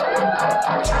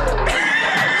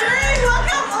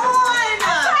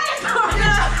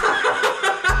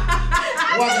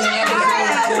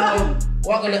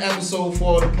 Welcome to episode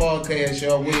 4 of the podcast,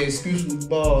 y'all. We're exclusive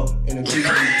bar in the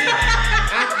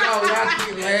y'all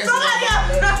keep laughing.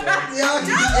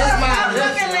 It's my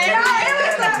list.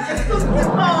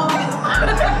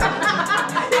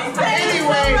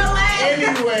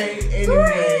 Anyway.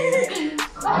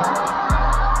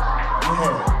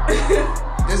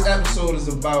 Yeah. This episode is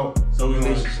about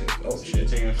relationships. Oh shit,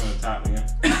 taking it from the top again.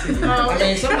 I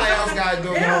mean, somebody else got to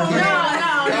do it. Y'all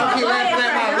keep laughing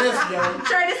at my list, yo.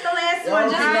 Sure, this the last Y'all one.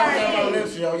 keep laughing at my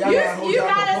list, yo. You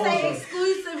gotta say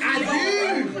exclusively.